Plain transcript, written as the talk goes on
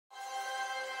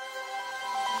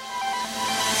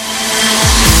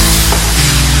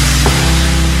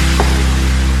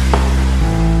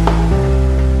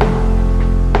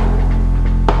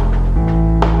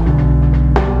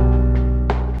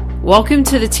Welcome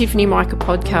to the Tiffany Micah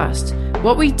podcast.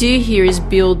 What we do here is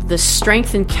build the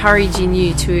strength and courage in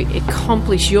you to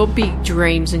accomplish your big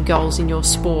dreams and goals in your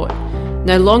sport.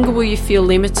 No longer will you feel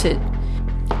limited.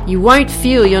 You won't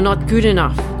feel you're not good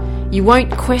enough. You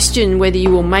won't question whether you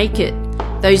will make it.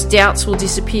 Those doubts will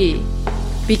disappear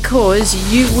because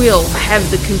you will have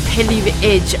the competitive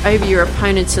edge over your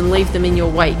opponents and leave them in your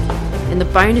wake. And the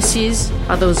bonus is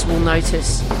others will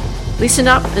notice. Listen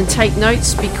up and take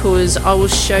notes because I will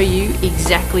show you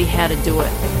exactly how to do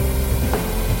it.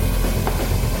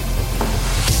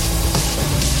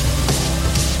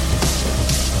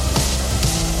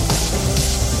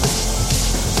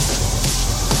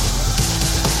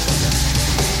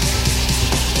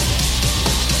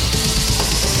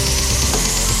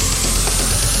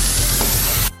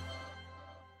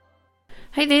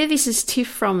 Hey there, this is Tiff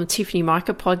from the Tiffany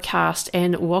Micah podcast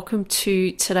and welcome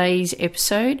to today's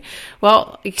episode.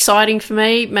 Well, exciting for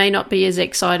me, may not be as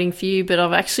exciting for you, but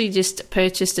I've actually just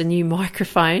purchased a new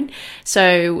microphone.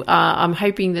 So I'm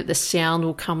hoping that the sound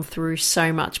will come through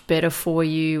so much better for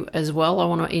you as well. I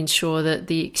want to ensure that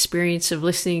the experience of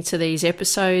listening to these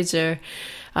episodes are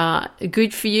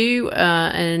good for you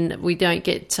and we don't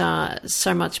get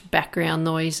so much background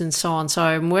noise and so on. So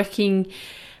I'm working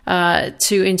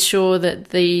to ensure that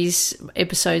these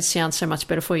episodes sound so much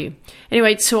better for you.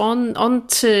 Anyway, so on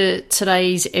to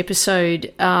today's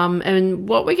episode, and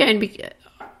what we're going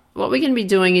to be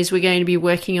doing is we're going to be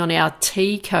working on our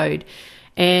T code,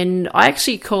 and I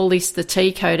actually call this the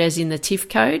T code, as in the TIFF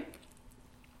code.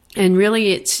 And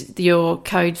really, it's your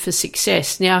code for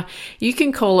success. Now, you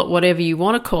can call it whatever you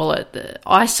want to call it.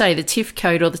 I say the TIFF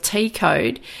code or the T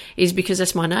code is because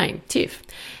that's my name, Tiff.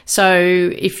 So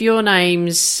if your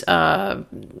name's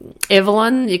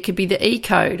Evelyn, it could be the E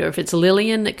code, or if it's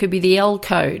Lillian, it could be the L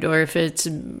code, or if it's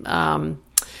River,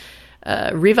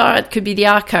 it could be the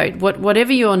R code.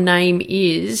 Whatever your name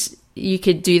is, you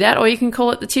could do that, or you can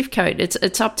call it the TIFF code.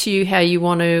 It's up to you how you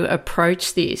want to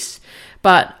approach this.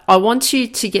 But I want you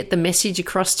to get the message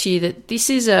across to you that this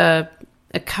is a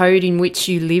code in which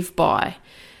you live by,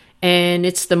 and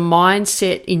it's the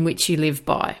mindset in which you live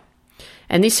by.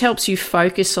 And this helps you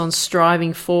focus on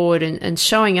striving forward and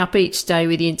showing up each day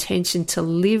with the intention to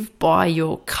live by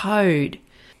your code.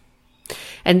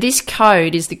 And this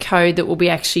code is the code that will be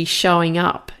actually showing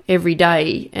up every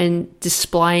day and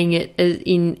displaying it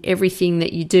in everything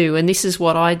that you do. And this is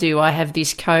what I do. I have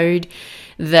this code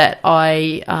that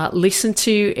I listen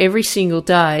to every single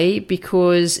day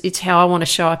because it's how I want to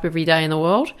show up every day in the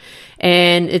world.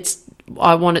 And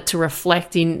I want it to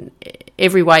reflect in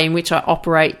every way in which I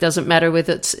operate. Doesn't matter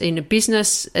whether it's in a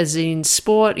business, as in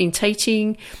sport, in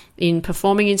teaching, in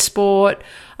performing in sport,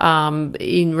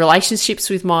 in relationships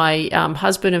with my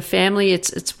husband and family.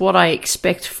 It's what I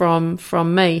expect from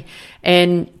me.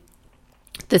 And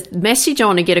the message I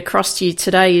want to get across to you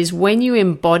today is when you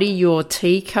embody your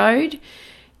T code,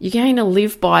 you're going to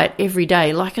live by it every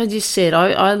day. Like I just said,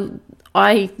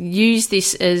 I use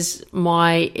this as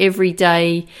my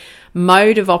everyday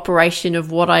mode of operation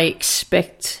of what I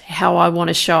expect, how I want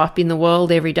to show up in the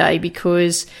world every day,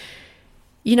 because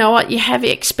you know what? You have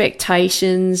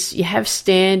expectations, you have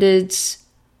standards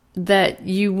that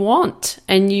you want,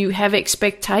 and you have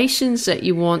expectations that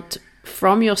you want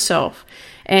from yourself.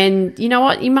 And you know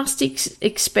what? You must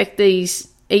expect these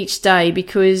each day,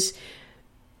 because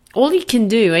all you can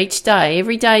do each day,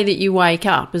 every day that you wake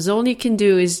up, is all you can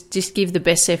do is just give the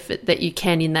best effort that you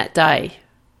can in that day.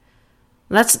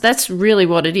 That's really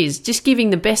what it is, just giving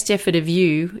the best effort of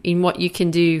you in what you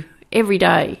can do every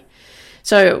day.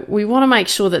 So we want to make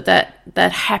sure that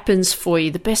happens for you,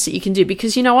 the best that you can do,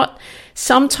 because you know what?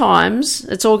 Sometimes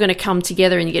it's all going to come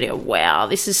together and you get, wow,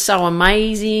 this is so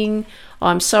amazing.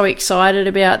 I'm so excited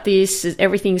about this.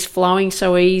 Everything's flowing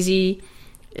so easy.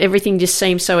 Everything just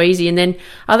seems so easy. And then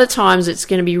other times it's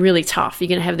going to be really tough. You're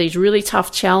going to have these really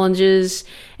tough challenges.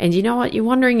 And you know what? You're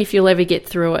wondering if you'll ever get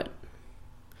through it.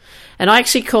 And I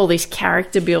actually call this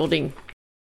character building.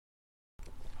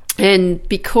 And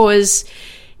because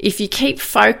if you keep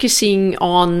focusing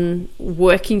on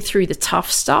working through the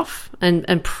tough stuff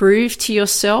and prove to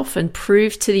yourself and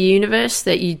prove to the universe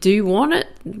that you do want it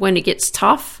when it gets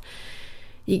tough,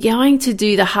 you're going to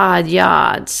do the hard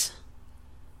yards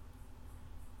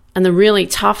and the really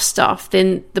tough stuff,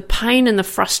 then the pain and the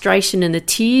frustration and the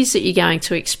tears that you're going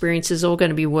to experience is all going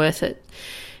to be worth it,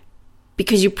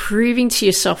 because you're proving to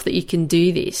yourself that you can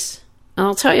do this. And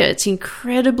I'll tell you, it's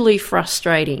incredibly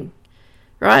frustrating,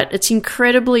 right? It's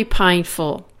incredibly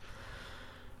painful.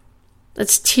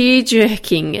 It's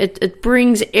tear-jerking. It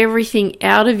brings everything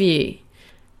out of you.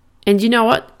 And you know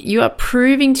what? You are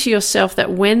proving to yourself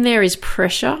that when there is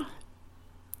pressure,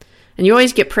 and you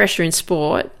always get pressure in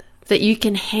sport, that you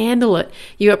can handle it.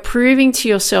 You are proving to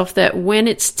yourself that when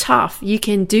it's tough, you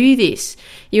can do this.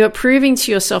 You are proving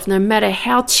to yourself, no matter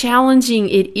how challenging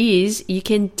it is, you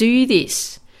can do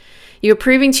this. You're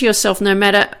proving to yourself, no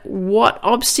matter what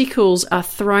obstacles are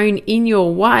thrown in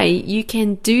your way, you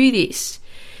can do this.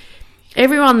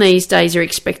 Everyone these days are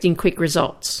expecting quick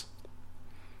results.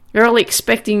 They're all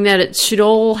expecting that it should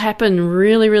all happen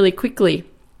really, really quickly.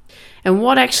 And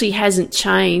what actually hasn't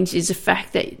changed is the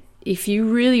fact that if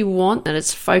you really want that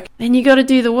it's focused, then you got to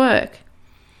do the work.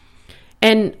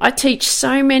 And I teach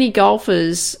so many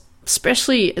golfers,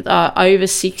 especially over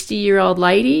 60-year-old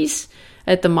ladies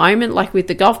at the moment, like with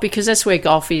the golf, because that's where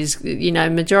golf is.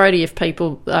 Majority of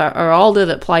people are older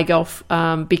that play golf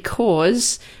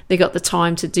because they got the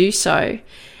time to do so.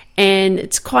 And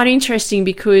it's quite interesting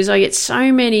because I get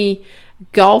so many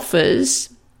golfers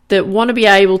that want to be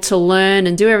able to learn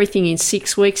and do everything in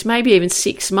 6 weeks, maybe even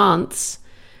 6 months.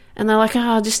 And they're like,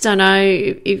 I just don't know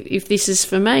if this is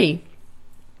for me.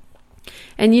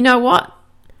 And you know what?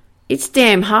 It's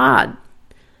damn hard.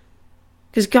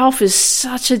 Because golf is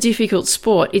such a difficult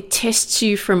sport. It tests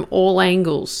you from all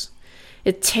angles.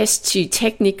 It tests you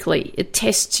technically. It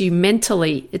tests you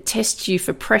mentally. It tests you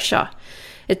for pressure.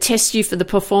 It tests you for the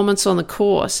performance on the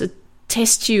course. It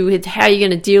tests you with how you're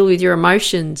going to deal with your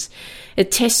emotions.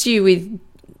 It tests you with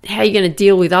how you're going to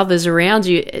deal with others around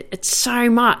you. It's so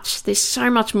much. There's so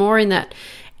much more in that.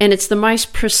 And it's the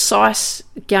most precise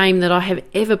game that I have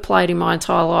ever played in my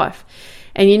entire life.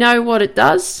 And you know what it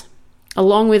does?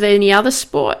 Along with any other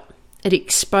sport, it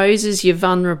exposes your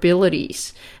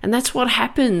vulnerabilities. And that's what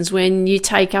happens when you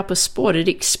take up a sport. It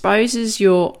exposes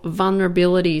your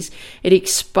vulnerabilities. It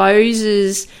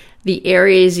exposes the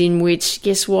areas in which,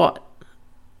 guess what?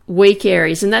 Weak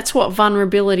areas. And that's what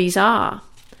vulnerabilities are.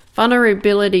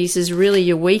 Vulnerabilities is really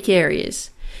your weak areas.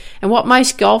 And what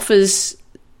most golfers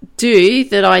do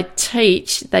that I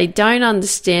teach, they don't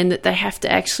understand that they have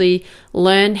to actually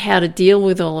learn how to deal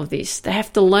with all of this. They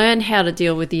have to learn how to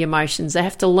deal with the emotions. They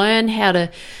have to learn how to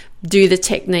do the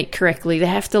technique correctly. They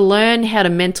have to learn how to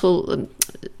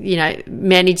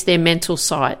manage their mental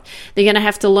side. They're going to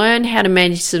have to learn how to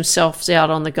manage themselves out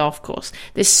on the golf course.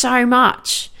 There's so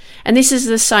much. And this is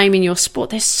the same in your sport.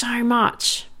 There's so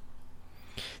much.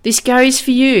 This goes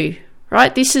for you,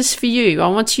 right? This is for you. I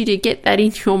want you to get that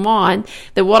in your mind,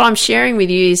 that what I'm sharing with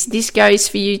you is this goes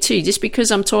for you too. Just because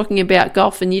I'm talking about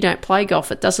golf and you don't play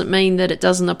golf, it doesn't mean that it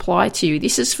doesn't apply to you.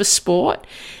 This is for sport.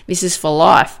 This is for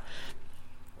life.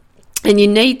 And you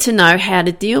need to know how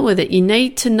to deal with it. You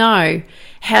need to know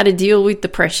how to deal with the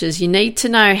pressures. You need to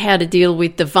know how to deal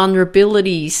with the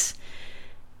vulnerabilities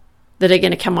that are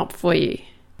going to come up for you.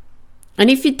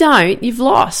 And if you don't, you've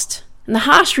lost. And the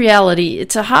harsh reality,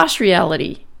 it's a harsh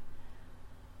reality,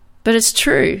 but it's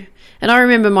true. And I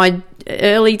remember my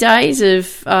early days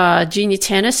of junior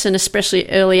tennis and especially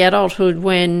early adulthood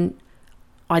when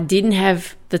I didn't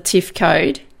have the TIF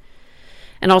code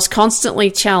and I was constantly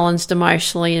challenged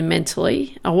emotionally and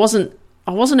mentally. I wasn't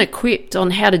equipped on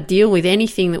how to deal with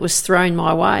anything that was thrown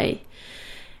my way.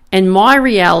 And my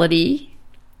reality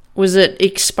was it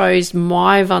exposed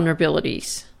my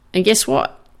vulnerabilities. And guess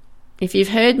what? If you've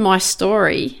heard my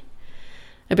story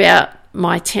about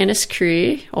my tennis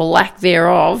career or lack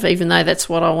thereof, even though that's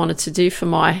what I wanted to do for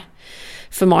my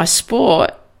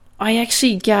sport, I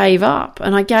actually gave up,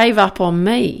 and I gave up on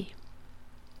me.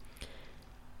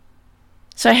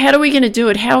 So how are we going to do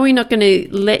it? How are we not going to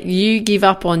let you give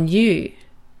up on you?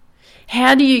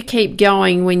 How do you keep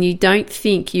going when you don't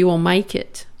think you will make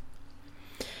it?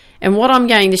 And what I'm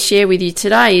going to share with you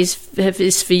today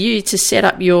is for you to set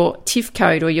up your TIF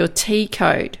code or your T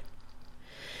code.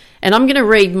 And I'm going to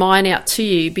read mine out to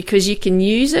you because you can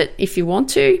use it if you want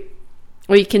to,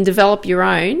 or you can develop your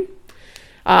own.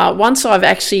 Once I've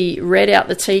actually read out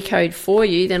the T code for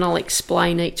you, then I'll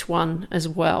explain each one as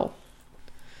well.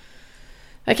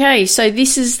 Okay, so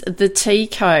this is the T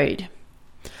code.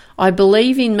 I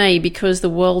believe in me because the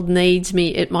world needs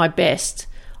me at my best.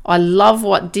 I love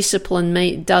what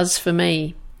discipline does for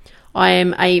me. I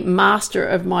am a master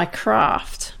of my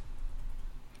craft.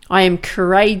 I am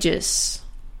courageous.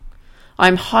 I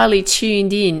am highly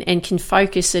tuned in and can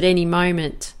focus at any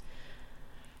moment.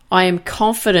 I am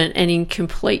confident and in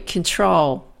complete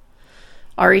control.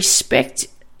 I show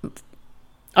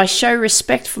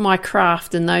respect for my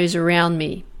craft and those around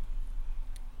me.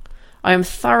 I am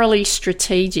thoroughly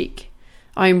strategic.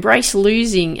 I embrace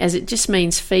losing as it just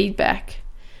means feedback.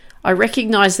 I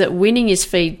recognize that winning is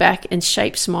feedback and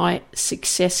shapes my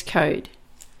success code.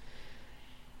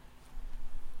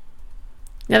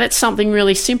 Now that's something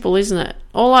really simple, isn't it?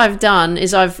 All I've done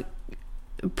is I've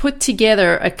put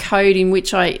together a code in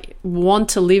which I want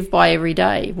to live by every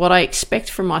day, what I expect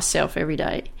from myself every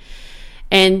day.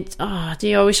 And, I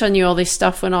wish I knew all this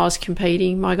stuff when I was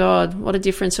competing. My God, what a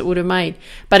difference it would have made.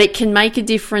 But it can make a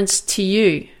difference to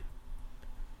you.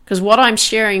 Because what I'm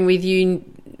sharing with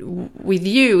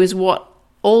you is what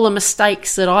all the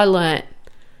mistakes that I learnt,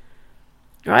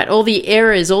 right? All the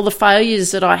errors, all the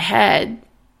failures that I had,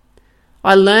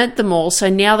 I learnt them all. So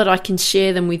now that I can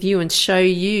share them with you and show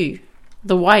you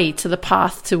the way to the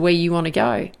path to where you want to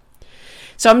go.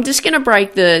 So I'm just going to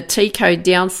break the T code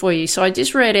down for you. So I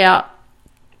just read out,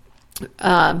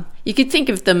 you could think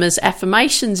of them as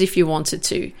affirmations if you wanted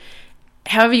to,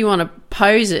 however you want to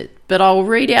pose it, but I'll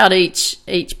read out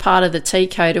each part of the T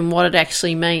code and what it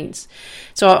actually means.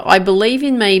 So I believe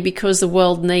in me because the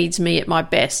world needs me at my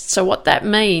best. So what that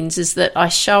means is that I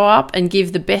show up and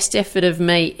give the best effort of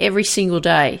me every single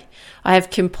day. I have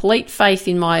complete faith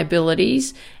in my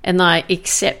abilities, and I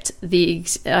accept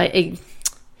I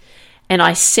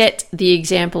set the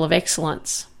example of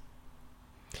excellence.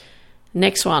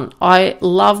 Next one, I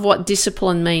love what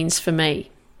discipline means for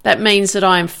me. That means that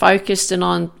I am focused and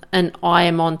I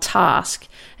am on task.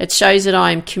 It shows that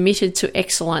I am committed to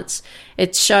excellence.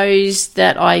 It shows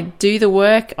that I do the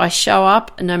work, I show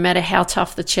up, no matter how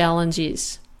tough the challenge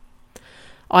is.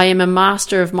 I am a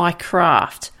master of my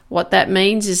craft. What that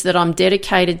means is that I'm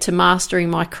dedicated to mastering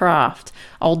my craft.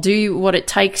 I'll do what it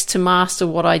takes to master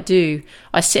what I do.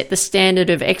 I set the standard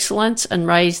of excellence and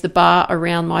raise the bar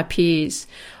around my peers.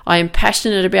 I am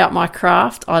passionate about my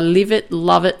craft. I live it,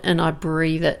 love it, and I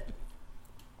breathe it.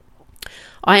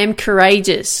 I am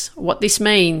courageous. What this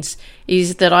means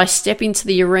is that I step into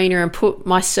the arena and put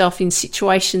myself in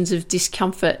situations of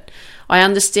discomfort. I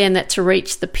understand that to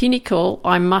reach the pinnacle,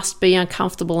 I must be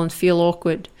uncomfortable and feel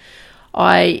awkward.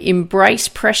 I embrace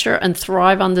pressure and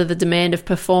thrive under the demand of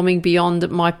performing beyond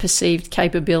my perceived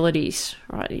capabilities.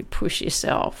 Right, you push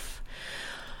yourself.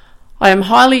 I am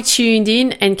highly tuned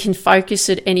in and can focus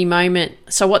at any moment.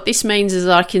 So what this means is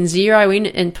that I can zero in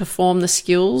and perform the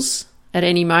skills at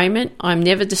any moment. I'm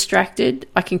never distracted.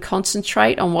 I can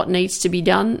concentrate on what needs to be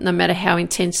done, no matter how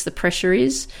intense the pressure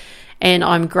is. And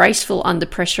I'm graceful under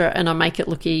pressure, and I make it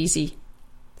look easy.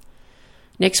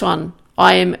 Next one.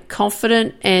 I am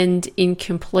confident and in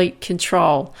complete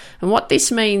control. And what this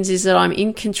means is that I'm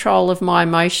in control of my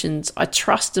emotions. I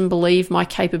trust and believe my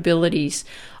capabilities.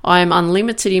 I am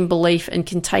unlimited in belief and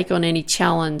can take on any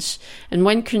challenge. And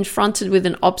when confronted with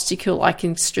an obstacle, I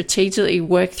can strategically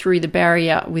work through the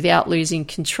barrier without losing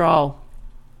control.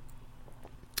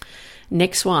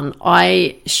 Next one,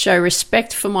 I show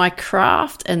respect for my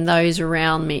craft and those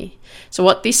around me. So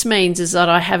what this means is that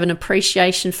I have an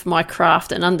appreciation for my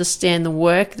craft and understand the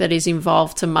work that is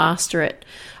involved to master it.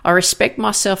 I respect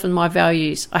myself and my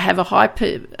values. I have a high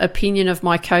opinion of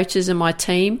my coaches and my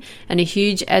team and a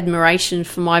huge admiration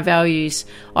for my values.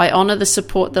 I honour the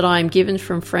support that I am given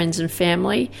from friends and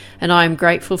family, and I am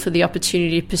grateful for the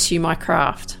opportunity to pursue my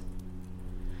craft.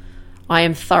 I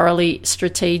am thoroughly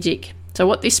strategic. So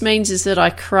what this means is that I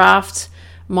craft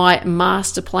my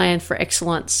master plan for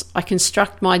excellence. I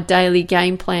construct my daily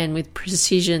game plan with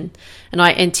precision, and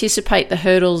I anticipate the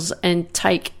hurdles and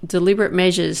take deliberate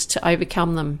measures to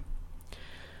overcome them.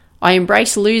 I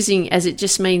embrace losing as it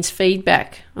just means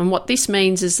feedback, and what this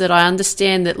means is that I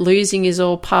understand that losing is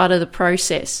all part of the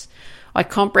process. I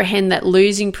comprehend that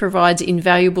losing provides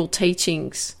invaluable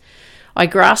teachings. I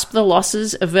grasp the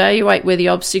losses, evaluate where the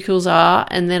obstacles are,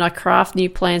 and then I craft new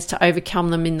plans to overcome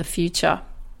them in the future.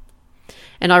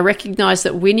 And I recognize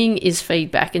that winning is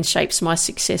feedback and shapes my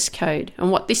success code.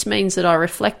 And what this means is that I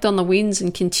reflect on the wins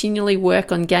and continually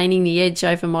work on gaining the edge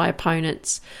over my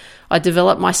opponents. I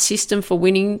develop my system for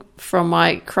winning from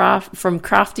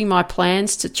crafting my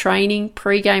plans to training,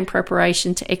 pre-game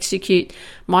preparation to execute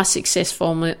my success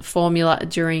formula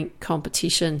during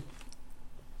competition.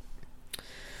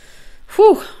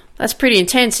 Whew, that's pretty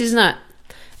intense, isn't it?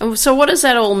 And so what does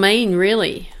that all mean,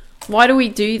 really? Why do we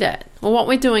do that? Well, what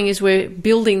we're doing is we're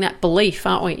building that belief,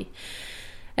 aren't we?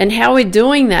 And how we're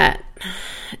doing that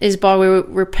is by we're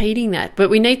repeating that. But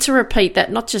we need to repeat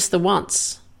that not just the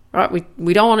once, right?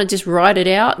 We don't want to just write it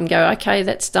out and go, okay,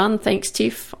 that's done. Thanks,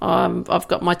 Tiff. I've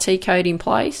got my T code in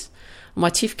place, my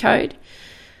Tiff code.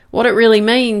 What it really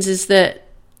means is that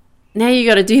now you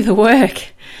got to do the work.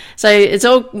 So it's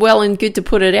all well and good to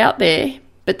put it out there,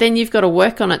 but then you've got to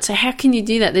work on it. So how can you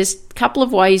do that? There's a couple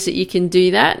of ways that you can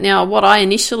do that. Now, what I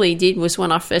initially did was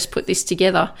when I first put this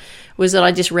together was that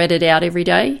I just read it out every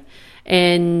day.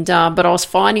 And but I was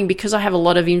finding, because I have a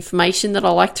lot of information that I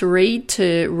like to read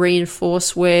to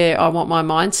reinforce where I want my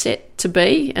mindset to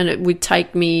be, and it would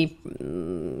take me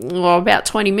about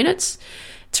 20 minutes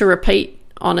to repeat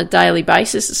on a daily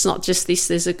basis. It's not just this.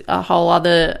 There's a whole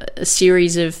other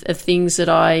series of things that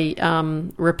I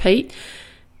repeat.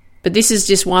 But this is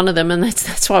just one of them, and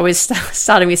that's why we're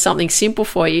starting with something simple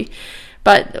for you.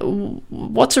 But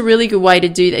what's a really good way to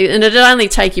do that? And it'd only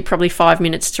take you probably 5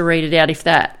 minutes to read it out, if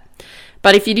that.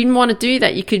 But if you didn't want to do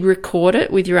that, you could record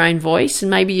it with your own voice,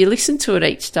 and maybe you listen to it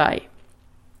each day.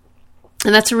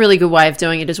 And that's a really good way of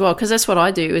doing it as well, because that's what I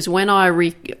do. Is when I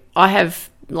have,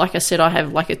 like I said, I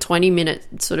have like a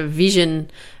 20-minute sort of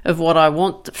vision of what I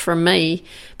want from me.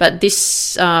 But this,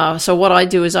 so what I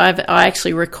do is I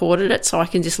actually recorded it, so I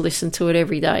can just listen to it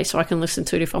every day. So I can listen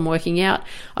to it if I'm working out.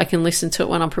 I can listen to it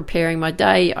when I'm preparing my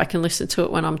day. I can listen to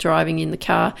it when I'm driving in the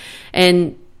car.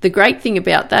 And the great thing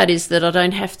about that is that I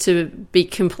don't have to be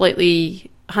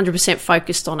completely 100%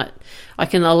 focused on it. I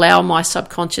can allow my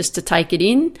subconscious to take it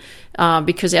in,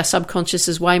 because our subconscious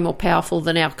is way more powerful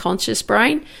than our conscious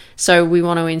brain. So we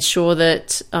want to ensure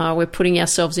that we're putting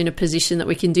ourselves in a position that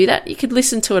we can do that. You could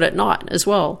listen to it at night as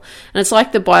well. And it's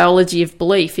like the biology of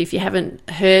belief. If you haven't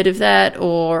heard of that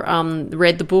or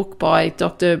read the book by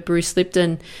Dr. Bruce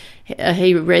Lipton,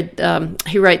 he wrote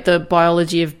The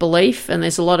Biology of Belief, and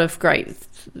there's a lot of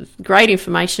great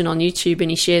information on YouTube, and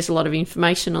he shares a lot of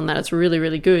information on that. It's really,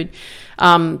 really good.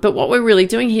 But what we're really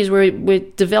doing here is we're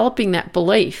developing that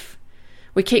belief.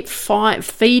 We keep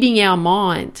feeding our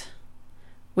mind.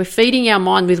 We're feeding our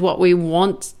mind with what we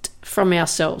want from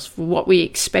ourselves, what we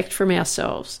expect from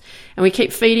ourselves. And we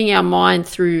keep feeding our mind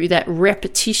through that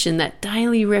repetition, that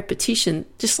daily repetition,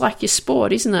 just like your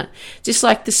sport, isn't it? Just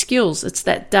like the skills. It's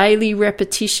that daily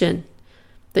repetition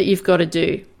that you've got to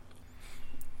do.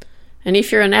 And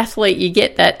if you're an athlete, you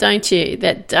get that, don't you?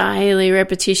 That daily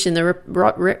repetition,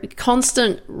 the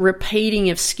constant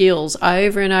repeating of skills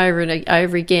over and over and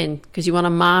over again, because you want to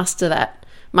master that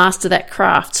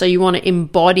craft. So you want to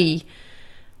embody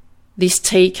this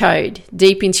T code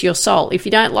deep into your soul. If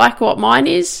you don't like what mine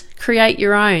is, create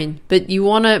your own. But you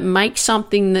want to make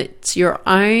something that's your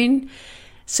own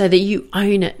so that you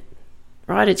own it,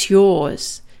 right? It's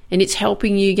yours, and it's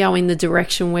helping you go in the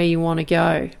direction where you want to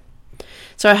go.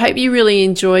 So I hope you really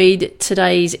enjoyed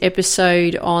today's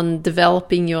episode on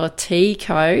developing your T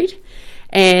code.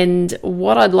 And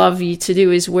what I'd love you to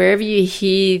do is, wherever you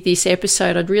hear this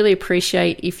episode, I'd really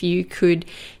appreciate if you could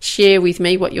share with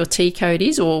me what your T code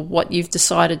is, or what you've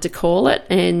decided to call it.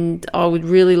 And I would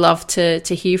really love to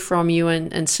hear from you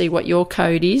and see what your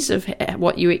code is, of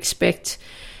what you expect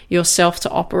yourself to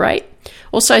operate.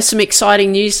 Also, some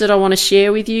exciting news that I want to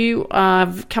share with you,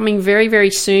 coming very,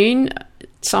 very soon.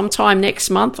 Sometime next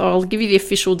month, I'll give you the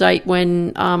official date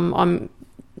when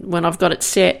I've got it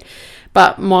set.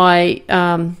 But my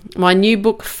new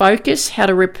book, Focus: How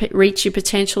to Reach Your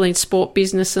Potential in Sport,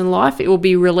 Business and Life, it will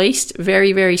be released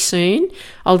very, very soon.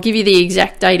 I'll give you the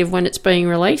exact date of when it's being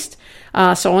released.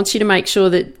 So I want you to make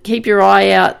sure that keep your eye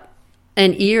out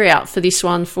and ear out for this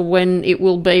one, for when it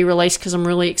will be released, because I'm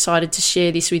really excited to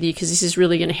share this with you, because this is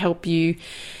really going to help you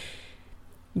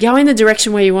go in the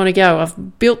direction where you want to go.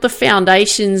 I've built the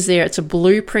foundations there. It's a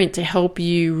blueprint to help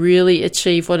you really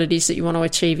achieve what it is that you want to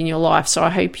achieve in your life. So I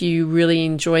hope you really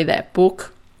enjoy that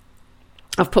book.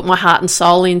 I've put my heart and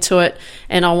soul into it,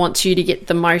 and I want you to get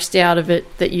the most out of it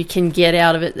that you can get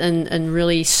out of it, and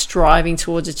really striving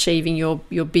towards achieving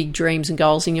your big dreams and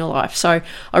goals in your life. So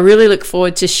I really look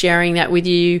forward to sharing that with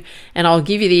you, and I'll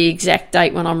give you the exact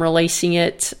date when I'm releasing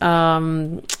it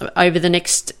over the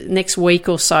next week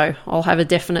or so. I'll have a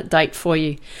definite date for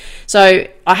you. So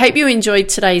I hope you enjoyed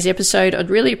today's episode. I'd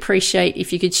really appreciate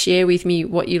if you could share with me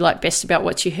what you like best about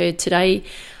what you heard today.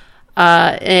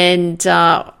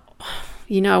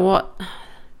 You know what?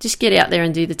 Just get out there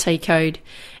and do the T code.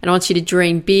 And I want you to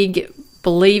dream big,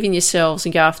 believe in yourselves,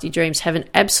 and go after your dreams. Have an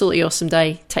absolutely awesome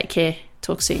day. Take care.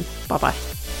 Talk soon. Bye-bye.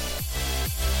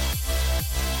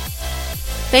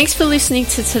 Thanks for listening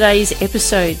to today's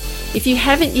episode. If you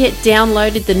haven't yet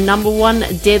downloaded the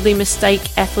 #1 deadly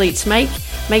mistake athletes make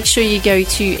sure you go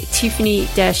to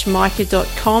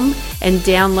tiffany-mica.com and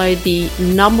download the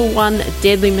 #1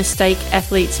 deadly mistake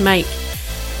athletes make.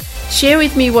 Share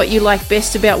with me what you like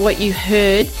best about what you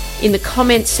heard in the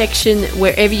comment section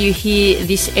wherever you hear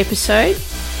this episode.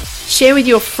 Share with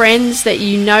your friends that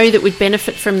you know that would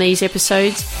benefit from these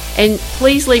episodes, and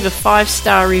please leave a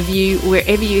 5-star review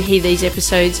wherever you hear these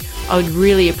episodes. I would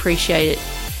really appreciate it.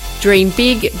 Dream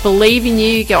big, believe in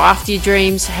you, go after your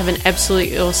dreams. Have an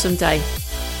absolutely awesome day.